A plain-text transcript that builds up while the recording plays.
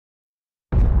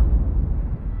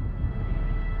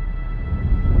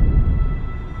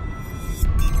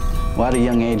Well, at a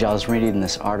young age, I was reading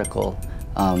this article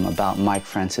about Mike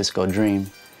Francisco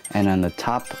Dream, and on the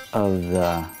top of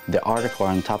the article,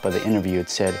 on top of the interview, it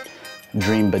said,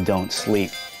 "Dream but don't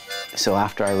sleep." So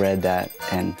after I read that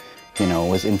and, you know,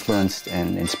 was influenced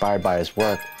and inspired by his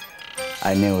work,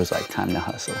 I knew it was like time to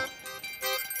hustle.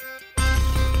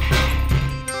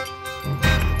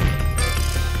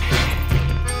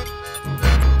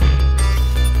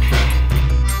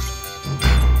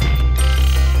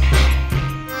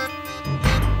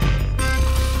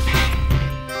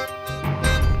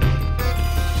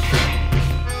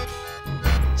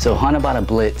 So Hanabata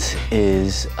Blitz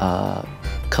is a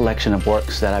collection of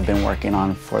works that I've been working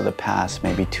on for the past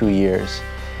maybe 2 years,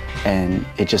 and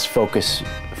it just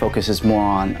focuses more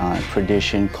on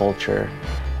tradition, culture,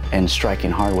 and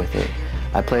striking hard with it.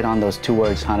 I played on those two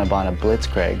words, Hanabata,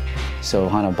 Blitzkrieg. So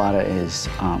Hanabata is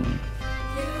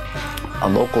a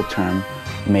local term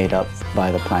made up by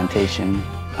the plantation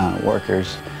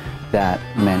workers that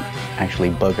meant actually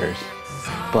boogers.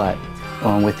 But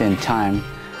within time,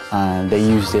 they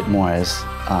used it more as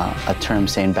a term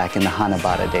saying back in the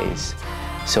Hanabata days.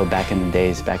 So back in the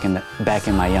days, back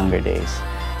in my younger days.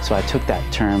 So I took that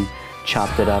term,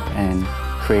 chopped it up, and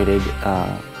created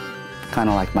kind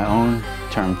of like my own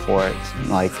term for it,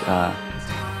 like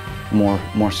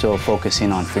more so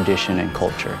focusing on tradition and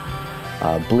culture.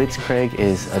 Blitzkrieg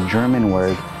is a German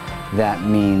word that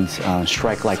means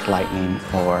strike like lightning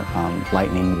or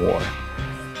lightning war.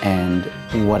 And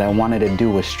what I wanted to do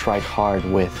was strike hard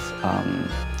with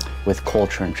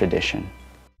culture and tradition.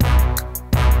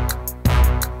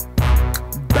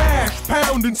 Bash,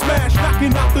 pound and smash,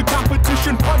 knocking out the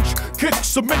competition. Punch, kick,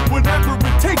 submit, whatever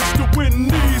it takes to win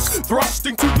these.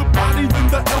 Thrusting to the body, then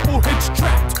the elbow hits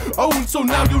trapped. Own, so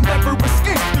now you'll never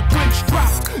escape the clinch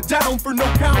dropped. Down for no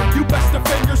count, you best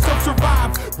defend yourself,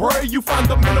 survive. Pray you find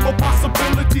the minimal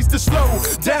possibilities to slow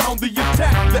down the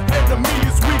attack. The enemy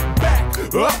is weak back.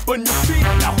 Up on your feet,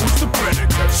 now who's the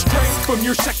predator? Straight from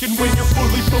your second when you're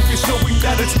fully focused, knowing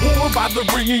that it's war by the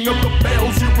ringing of the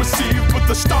bells you receive. With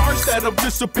the stars that have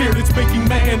disappeared, it's making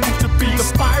man into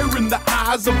beast. The fire in the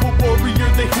eyes of a warrior,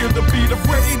 they hear the beat of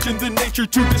rage and the nature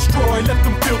to destroy. Let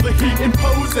them feel the heat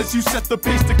impose as you set the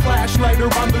pace to clash. Lighter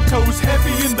on the toes,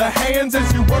 heavy in the hands as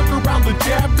you work around the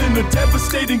jab. Then a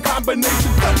devastating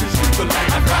combination touches you the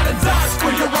land. I've got to dodge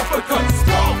for your uppercuts,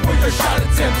 fall for your shot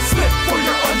attempt, slip for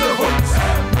your underhooks.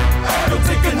 You'll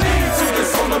take a knee to the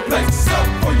solar plex,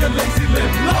 up for your lazy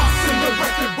limb, lost in the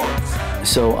record books.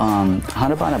 So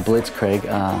Hanabata Blitzkrieg,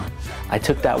 I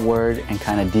took that word and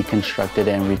kind of deconstructed it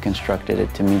and reconstructed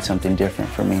it to mean something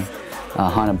different for me.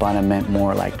 Hanabata meant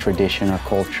more like tradition or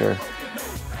culture,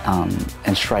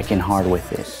 and striking hard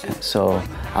with it. And so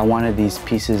I wanted these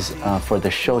pieces for the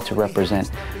show to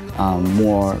represent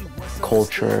more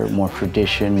culture, more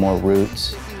tradition, more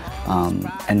roots,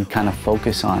 and kind of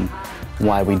focus on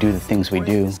why we do the things we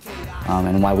do,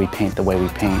 and why we paint the way we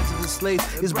paint.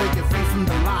 Is breaking free from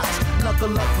the locks.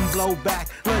 Knuckle up and blow back.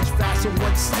 Lunge fast and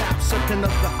one snap. Circling up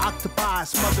the octopi.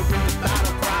 Smothering the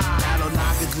battle cry. Battle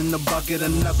knockers in the bucket.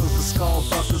 And knuckles the skull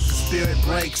buckles. The spirit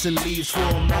breaks and leaves for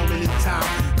a moment in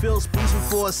time. Feels peaceful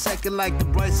for a second like the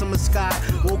bright summer sky.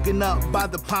 Woken up by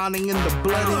the pounding and the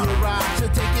blood in your eyes. So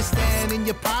take your stand in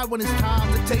your pride when it's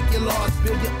time to take your loss.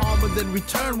 Build your armor then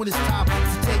return when it's time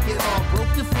to take it off.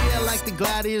 Broke the fear like the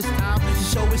gladiator's time to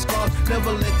show his scars.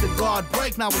 Never let the guard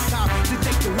break. Now it's time to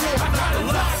take the war. I got a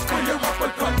lot for your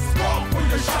uppercuts, fall for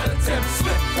your shot attempt,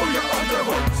 slip for your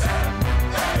underhooks.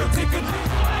 You'll take a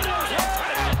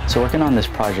knee. So working on this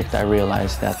project, I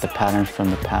realized that the patterns from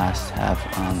the past have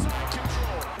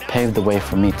paved the way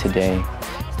for me today.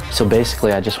 So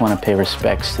basically, I just want to pay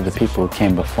respects to the people who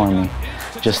came before me.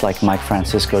 Just like Mike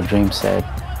Francisco Dream said,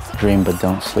 dream but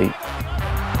don't sleep.